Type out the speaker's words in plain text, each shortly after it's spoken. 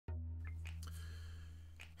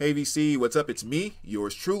Hey VC, what's up? It's me,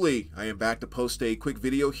 yours truly. I am back to post a quick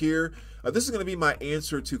video here. This is going to be my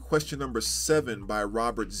answer to question number 7 by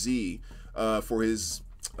Robert Z for his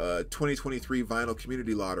 2023 Vinyl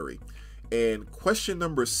Community Lottery. And question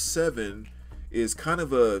number 7 is kind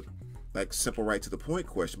of a simple, right to the point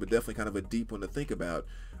question, but definitely kind of a deep one to think about.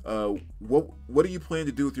 What do you plan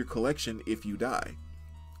to do with your collection if you die?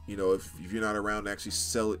 You know, if you're not around to actually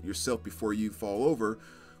sell it yourself before you fall over,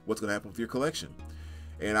 what's going to happen with your collection?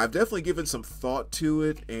 And I've definitely given some thought to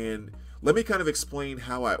it, and let me kind of explain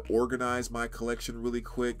how I organize my collection really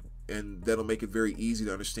quick, and that'll make it very easy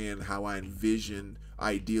to understand how I envision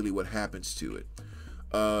ideally what happens to it.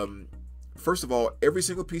 First of all, every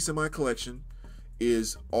single piece of my collection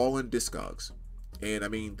is all in Discogs, and I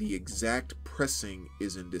mean the exact pressing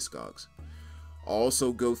is in Discogs. I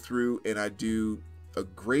also go through and I do a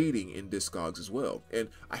grading in Discogs as well. And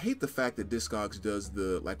I hate the fact that Discogs does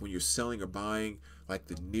the, like when you're selling or buying, like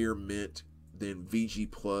the near mint, then VG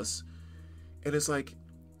plus. And it's like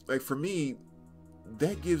for me,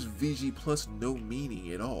 that gives VG plus no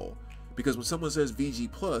meaning at all. Because when someone says VG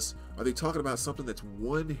plus, are they talking about something that's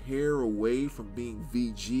one hair away from being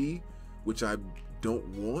VG, which I don't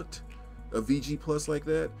want a VG plus like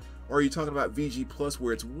that? Or are you talking about VG plus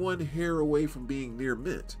where it's one hair away from being near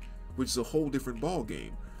mint, which is a whole different ball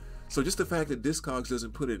game? So just the fact that Discogs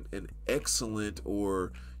doesn't put an excellent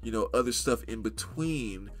or, you know, other stuff in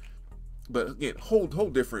between, but again, whole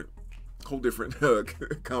different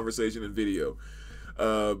conversation and video.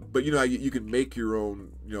 But you know, you can make your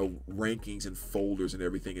own, you know, rankings and folders and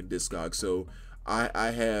everything in Discogs. So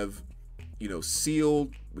I have, you know,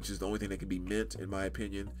 sealed, which is the only thing that can be mint in my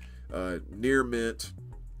opinion, near mint,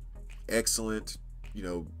 excellent, you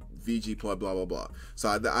know, VG plus, blah blah blah. So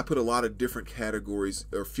I put a lot of different categories,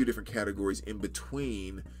 or a few different categories in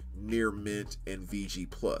between near mint and VG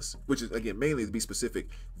plus, which is again mainly, to be specific,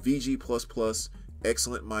 VG plus plus,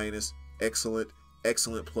 excellent minus, excellent,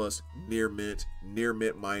 excellent plus, near mint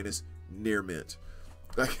minus, near mint.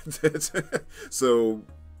 So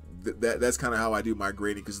that's kind of how I do my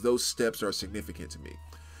grading, because those steps are significant to me.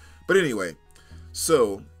 But anyway,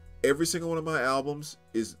 so every single one of my albums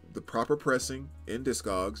is the proper pressing in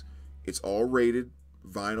Discogs. It's all rated,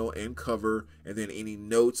 vinyl and cover, and then any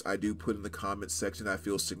notes I do put in the comments section I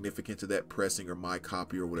feel significant to that pressing or my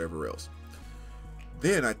copy or whatever else.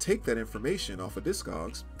 Then I take that information off of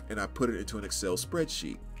Discogs and I put it into an Excel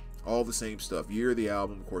spreadsheet. All the same stuff. Year of the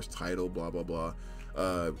album, of course, title, blah, blah, blah.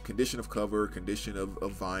 Condition of cover, condition of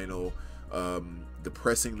vinyl, the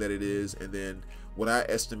pressing that it is, and then what I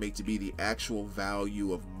estimate to be the actual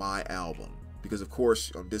value of my album. Because of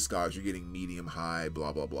course on Discogs you're getting medium, high,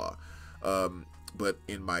 blah blah blah. But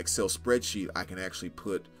in my Excel spreadsheet I can actually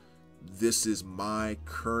put, this is my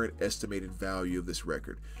current estimated value of this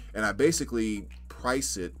record, and I basically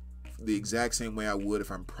price it the exact same way I would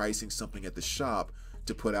if I'm pricing something at the shop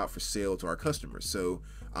to put out for sale to our customers. So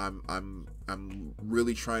I'm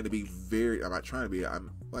really trying to be very, I'm not trying to be,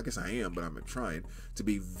 well, I guess I am, but I'm trying to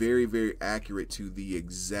be very, very accurate to the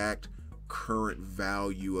exact current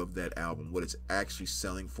value of that album, what it's actually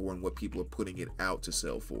selling for and what people are putting it out to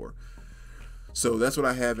sell for. So that's what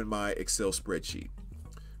I have in my Excel spreadsheet,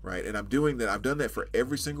 right? And I'm doing that, I've done that for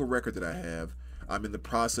every single record that I have. I'm in the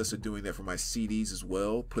process of doing that for my CDs as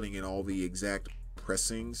well, putting in all the exact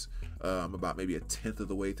pressings. I'm about maybe 1/10 of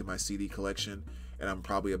the way through my CD collection, and I'm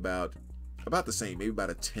probably about the same, maybe about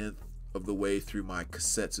 1/10 of the way through my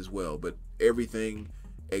cassettes as well, but everything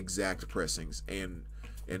exact pressings and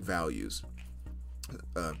values.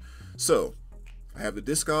 So I have the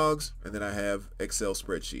Discogs, and then I have Excel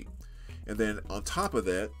spreadsheet, and then on top of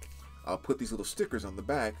that I'll put these little stickers on the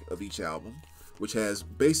back of each album, which has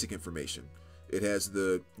basic information. It has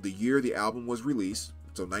the year the album was released,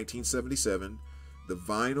 so 1977. The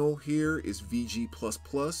vinyl here is VG plus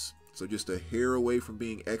plus, so just a hair away from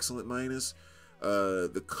being excellent minus.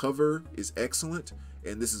 The cover is excellent,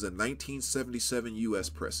 and this is a 1977 US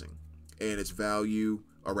pressing, and its value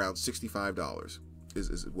around $65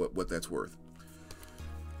 is what that's worth.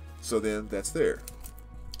 So then that's there.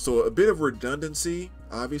 So a bit of redundancy,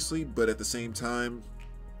 obviously, but at the same time,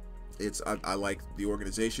 I like the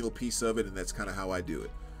organizational piece of it, and that's kind of how I do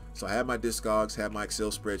it. So I have my Discogs, have my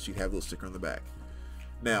Excel spreadsheet, have a little sticker on the back.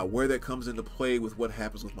 Now, where that comes into play with what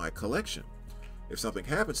happens with my collection. If something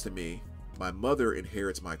happens to me, my mother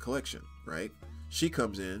inherits my collection, right? She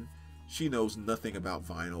comes in, she knows nothing about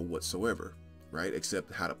vinyl whatsoever, right?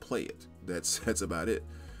 Except how to play it. That's about it.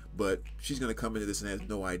 But she's going to come into this and has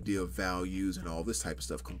no idea of values and all this type of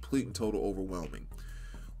stuff. Complete and total overwhelming.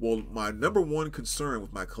 Well, my number one concern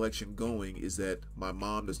with my collection going is that my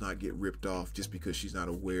mom does not get ripped off just because she's not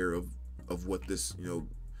aware of what this, you know,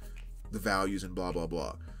 the values and blah, blah,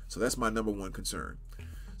 blah. So that's my number one concern.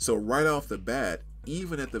 So right off the bat,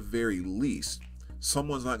 even at the very least,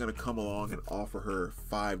 someone's not going to come along and offer her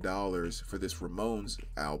 $5 for this Ramones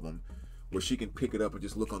album where she can pick it up and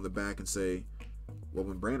just look on the back and say, well,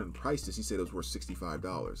 when Brandon priced this, he said it was worth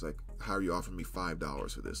 $65. Like, how are you offering me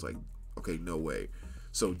 $5 for this? Like, okay, no way.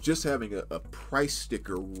 So just having a price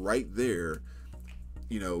sticker right there,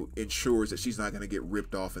 you know, ensures that she's not going to get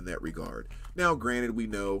ripped off in that regard. Now, granted, we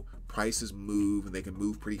know prices move and they can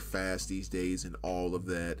move pretty fast these days and all of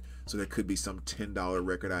that. So there could be some $10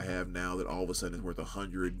 record I have now that all of a sudden is worth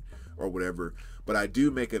 $100 or whatever. But I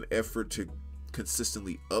do make an effort to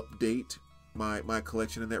consistently update my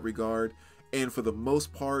collection in that regard. And for the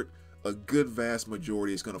most part, a good vast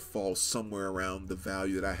majority is going to fall somewhere around the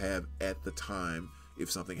value that I have at the time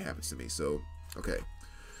if something happens to me. So, okay.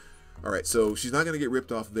 All right, so she's not going to get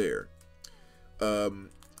ripped off there.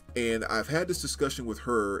 And I've had this discussion with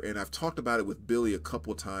her, and I've talked about it with Billy a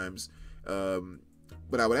couple of times.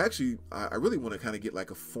 But I would actually, I really want to kind of get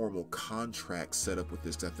like a formal contract set up with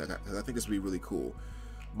this stuff, because I think this would be really cool.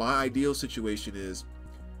 My ideal situation is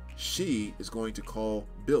she is going to call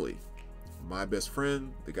Billy, my best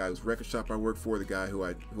friend, the guy whose record shop I work for, the guy who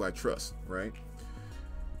I trust, right?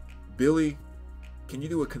 Billy, can you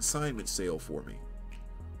do a consignment sale for me,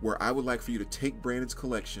 where I would like for you to take Brandon's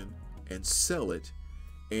collection and sell it?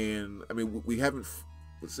 And I mean, we haven't,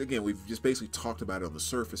 again, we've just basically talked about it on the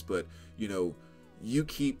surface, but you know, you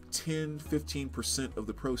keep 10-15% of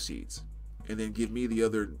the proceeds and then give me the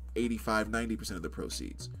other 85-90% of the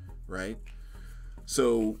proceeds, right?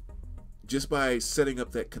 So just by setting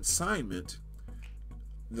up that consignment,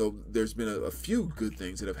 you know, there's been a few good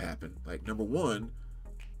things that have happened. Like, number one,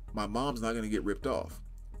 my mom's not going to get ripped off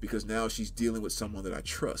because now she's dealing with someone that I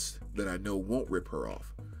trust, that I know won't rip her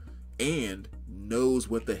off, and knows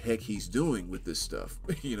what the heck he's doing with this stuff,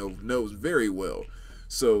 you know, knows very well.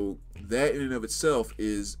 So that in and of itself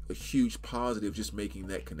is a huge positive, just making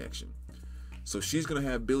that connection. So she's going to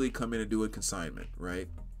have Billy come in and do a consignment, right?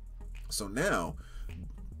 So now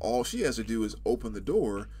all she has to do is open the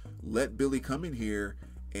door, let Billy come in here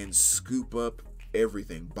and scoop up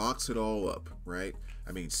everything, box it all up, right?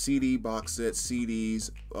 I mean, CD box sets, CDs,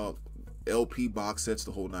 LP box sets,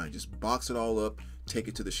 the whole nine. Just box it all up, take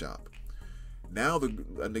it to the shop. Now,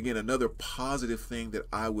 and again, another positive thing that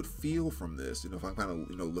I would feel from this, you know, if I'm kind of,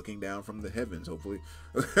 you know, looking down from the heavens, hopefully,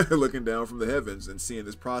 looking down from the heavens and seeing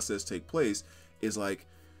this process take place, is like,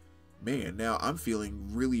 man, now I'm feeling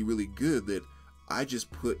really, really good that I just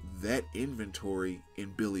put that inventory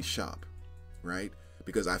in Billy's shop, right?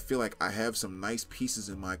 Because I feel like I have some nice pieces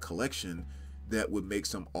in my collection that would make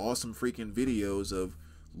some awesome freaking videos of,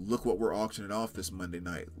 look what we're auctioning off this Monday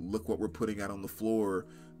night, look what we're putting out on the floor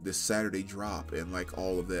this Saturday drop, and like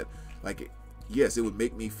all of that. Like, yes, it would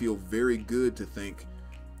make me feel very good to think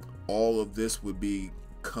all of this would be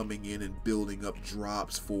coming in and building up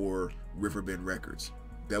drops for Riverbend Records.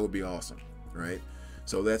 That would be awesome, right?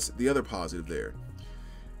 So that's the other positive there.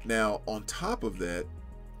 Now, on top of that,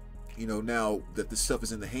 you know, now that this stuff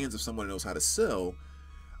is in the hands of someone who knows how to sell,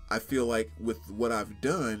 I feel like with what I've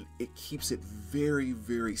done, it keeps it very,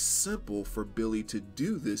 very simple for Billy to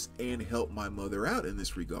do this and help my mother out in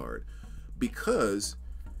this regard, because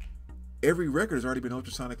every record has already been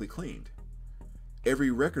ultrasonically cleaned.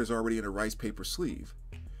 Every record is already in a rice paper sleeve.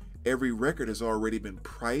 Every record has already been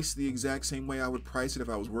priced the exact same way I would price it if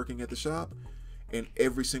I was working at the shop. And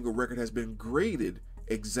every single record has been graded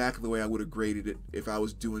exactly the way I would have graded it if I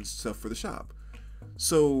was doing stuff for the shop.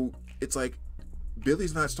 So it's like,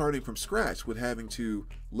 Billy's not starting from scratch with having to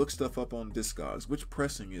look stuff up on Discogs. Which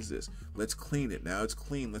pressing is this? Let's clean it. Now it's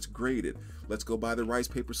clean. Let's grade it. Let's go buy the rice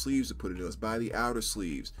paper sleeves to put it in. Let's buy the outer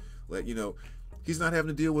sleeves. You know, he's not having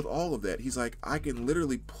to deal with all of that. He's like, I can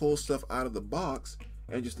literally pull stuff out of the box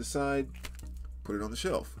and just decide, put it on the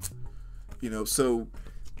shelf. You know, so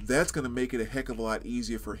that's going to make it a heck of a lot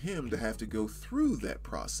easier for him to have to go through that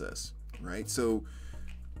process, right? So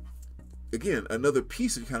again, another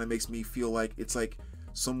piece that kind of makes me feel like it's like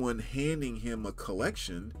someone handing him a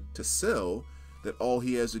collection to sell, that all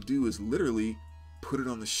he has to do is literally put it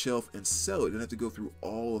on the shelf and sell it. He doesn't have to go through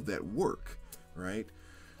all of that work, right?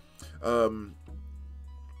 And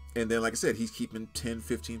then, like I said, he's keeping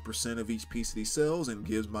 10-15% of each piece that he sells and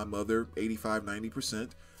gives my mother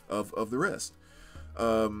 85-90% of the rest.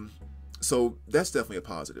 So that's definitely a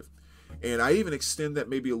positive. And I even extend that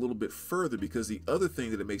maybe a little bit further, because the other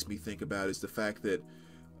thing that it makes me think about is the fact that,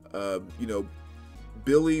 you know,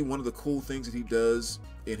 Billy, one of the cool things that he does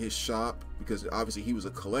in his shop, because obviously he was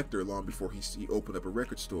a collector long before he opened up a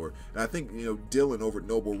record store. And I think, you know, Dylan over at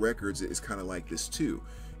Noble Records is kind of like this too,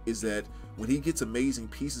 is that when he gets amazing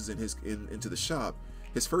pieces into the shop,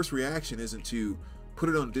 his first reaction isn't to put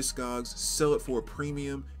it on Discogs, sell it for a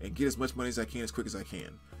premium, and get as much money as I can as quick as I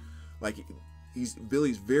can. Like,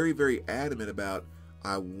 Billy's very, very adamant about,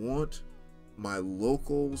 I want my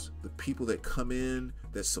locals, the people that come in,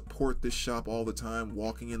 that support this shop all the time,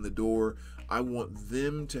 walking in the door, I want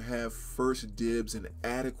them to have first dibs and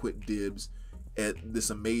adequate dibs at this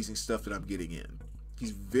amazing stuff that I'm getting in.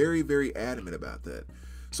 He's very, very adamant about that.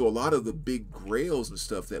 So a lot of the big grails and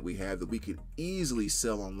stuff that we have that we could easily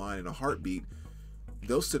sell online in a heartbeat,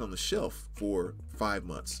 they'll sit on the shelf for 5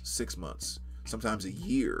 months, 6 months, sometimes a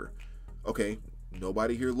year. Okay,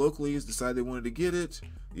 nobody here locally has decided they wanted to get it,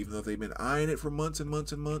 even though they've been eyeing it for months and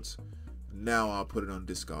months and months. Now I'll put it on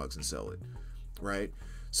Discogs and sell it, right?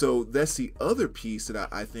 So that's the other piece that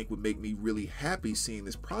I think would make me really happy seeing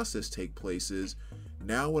this process take place. Is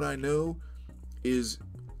now what I know is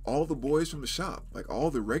all the boys from the shop, like all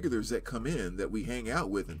the regulars that come in that we hang out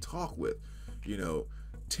with and talk with, you know,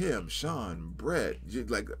 Tim, Sean, Brett,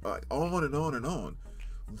 like on and on and on.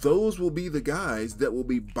 Those will be the guys that will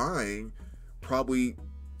be buying probably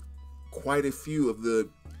quite a few of the,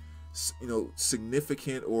 you know,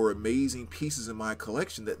 significant or amazing pieces in my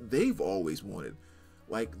collection that they've always wanted.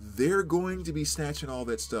 Like, they're going to be snatching all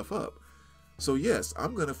that stuff up. So yes,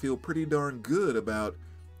 I'm going to feel pretty darn good about,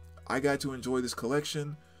 I got to enjoy this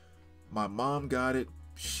collection. My mom got it.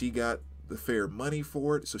 She got the fair money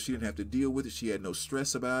for it, so she didn't have to deal with it. She had no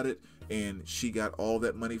stress about it, and she got all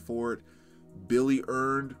that money for it. Billy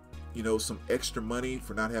earned, you know, some extra money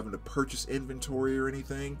for not having to purchase inventory or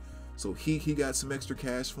anything. So he got some extra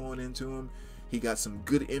cash flowing into him. He got some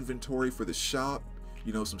good inventory for the shop.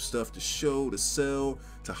 You know, some stuff to show, to sell,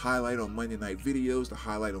 to highlight on Monday night videos, to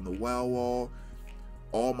highlight on the WoW wall.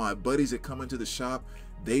 All my buddies that come into the shop,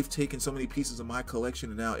 they've taken so many pieces of my collection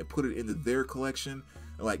and now put it into their collection.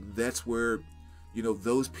 And like, that's where, you know,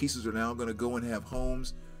 those pieces are now going to go and have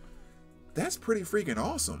homes. That's pretty freaking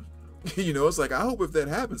awesome. You know, it's like, I hope if that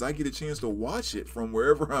happens, I get a chance to watch it from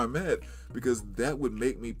wherever I'm at, because that would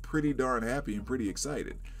make me pretty darn happy and pretty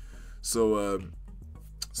excited.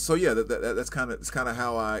 So yeah, that's kind of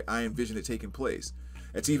how I envision it taking place.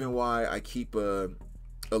 That's even why I keep a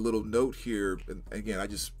little note here. And again,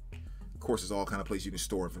 of course, it's all kind of place you can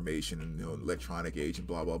store information, and, you know, electronic age and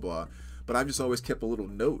blah blah blah. But I've just always kept a little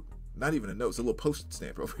note, not even a note, it's a little post-it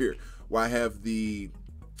stamp over here, where I have the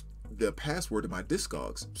password to my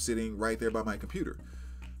Discogs sitting right there by my computer.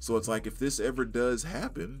 So it's like, if this ever does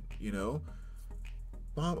happen, you know,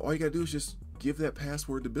 Mom, all you gotta do is just give that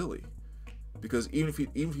password to Billy. Because even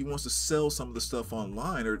if he wants to sell some of the stuff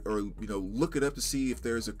online, or you know, look it up to see if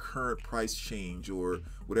there's a current price change or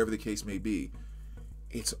whatever the case may be,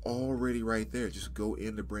 it's already right there. Just go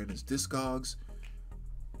into Brandon's Discogs.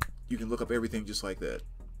 You can look up everything just like that.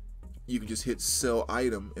 You can just hit sell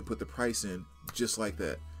item and put the price in just like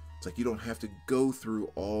that. It's like, you don't have to go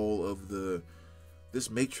through all of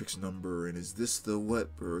this matrix number, and is this the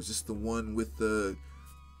what, or is this the one with the,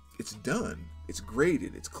 it's done. It's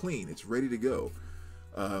graded, it's clean, it's ready to go.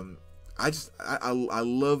 I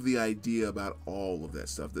love the idea about all of that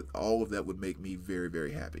stuff. That all of that would make me very,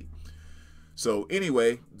 very happy. So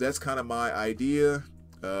anyway, that's kind of my idea.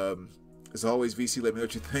 As always, VC, let me know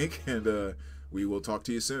what you think, and we will talk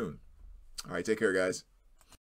to you soon. All right, take care, guys.